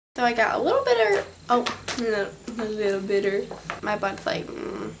So I got a little bitter. Oh, no, a little bitter. My butt's like,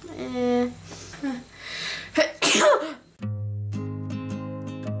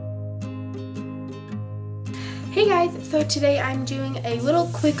 Hey guys, so today I'm doing a little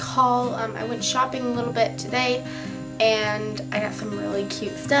quick haul. I went shopping a little bit today and I got some really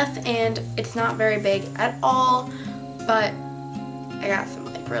cute stuff, and it's not very big at all, but I got some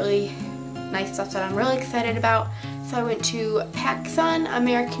like really nice stuff that I'm really excited about. So I went to PacSun,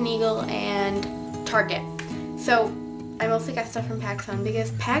 American Eagle, and Target. So I mostly got stuff from PacSun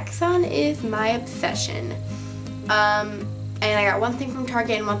because PacSun is my obsession. And I got one thing from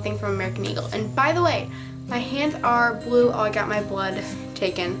Target and one thing from American Eagle. And by the way, my hands are blue. Oh, I got my blood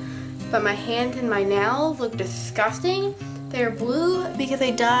taken. But my hands and my nails look disgusting. They're blue because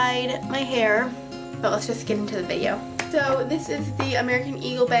I dyed my hair. But let's just get into the video. So this is the American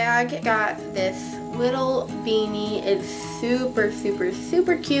Eagle bag. Got this little beanie. It's super, super,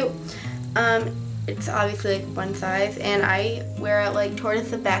 super cute. It's obviously like one size, and I wear it like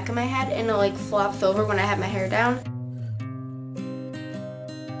towards the back of my head, and it like flops over when I have my hair down.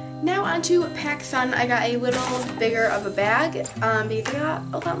 Now onto PacSun. I got a little bigger of a bag because I got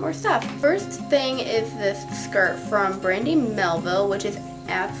a lot more stuff. First thing is this skirt from Brandy Melville, which is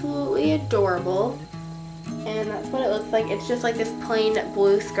absolutely adorable. And that's what it looks like. It's just like this plain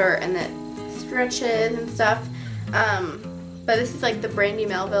blue skirt, and it stretches and stuff. But this is like the Brandy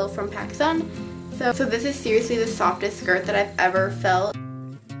Melville from PacSun. So this is seriously the softest skirt that I've ever felt.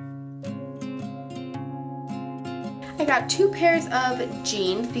 I got two pairs of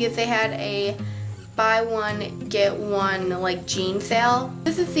jeans because they had a buy one get one like jean sale.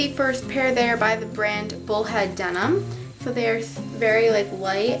 This is the first pair there by the brand Bullhead Denim. So they're very like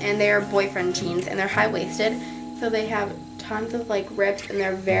light, and they're boyfriend jeans, and they're high-waisted. So they have tons of like rips, and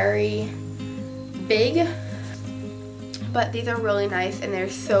they're very big. But these are really nice, and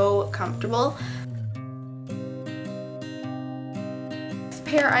they're so comfortable. This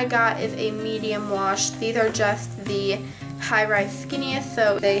pair I got is a medium wash. These are just the high-rise skinniest,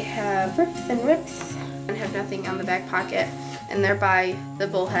 so they have rips and rips and have nothing on the back pocket, and they're by the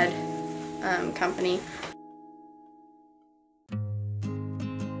Bullhead company.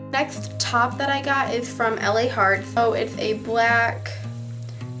 Next top that I got is from LA Heart. So it's a black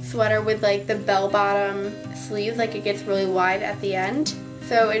sweater with like the bell-bottom sleeves, like it gets really wide at the end.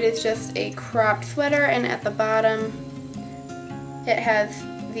 So it is just a cropped sweater, and at the bottom it has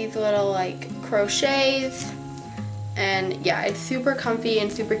these little like crochets, and yeah, it's super comfy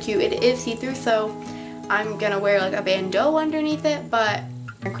and super cute. It is see-through, so I'm gonna wear like a bandeau underneath it, but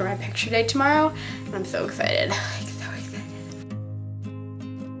I'm gonna for my picture day tomorrow, and I'm so excited.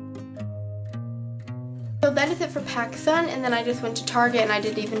 So that is it for PacSun, and then I just went to Target, and I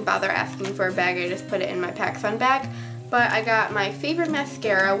didn't even bother asking for a bag. I just put it in my PacSun bag. But I got my favorite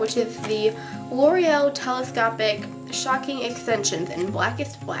mascara, which is the L'Oreal Telescopic Shocking Extensions in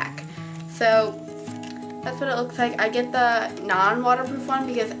Blackest Black. So that's what it looks like. I get the non-waterproof one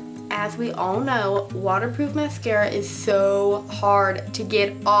because, as we all know, waterproof mascara is so hard to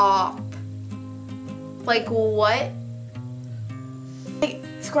get off. Like, what? Like,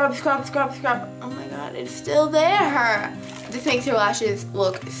 scrub, scrub, scrub, scrub. Oh my god, it's still there. This makes your lashes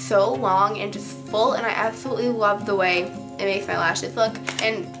look so long and just full, and I absolutely love the way it makes my lashes look.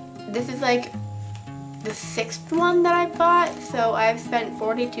 And this is like the 6th one that I bought, so I've spent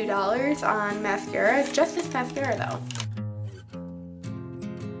 $42 on mascara. Just this mascara though.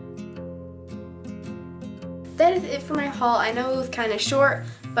 That is it for my haul. I know it was kind of short,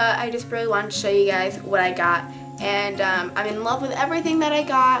 but I just really wanted to show you guys what I got. And I'm in love with everything that I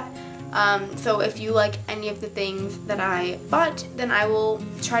got. So if you like any of the things that I bought, then I will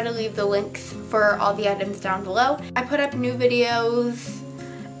try to leave the links for all the items down below. I put up new videos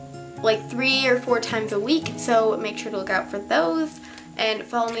like 3 or 4 times a week, so make sure to look out for those. And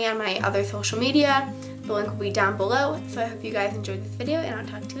follow me on my other social media. The link will be down below. So I hope you guys enjoyed this video, and I'll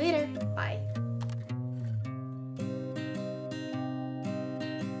talk to you later. Bye.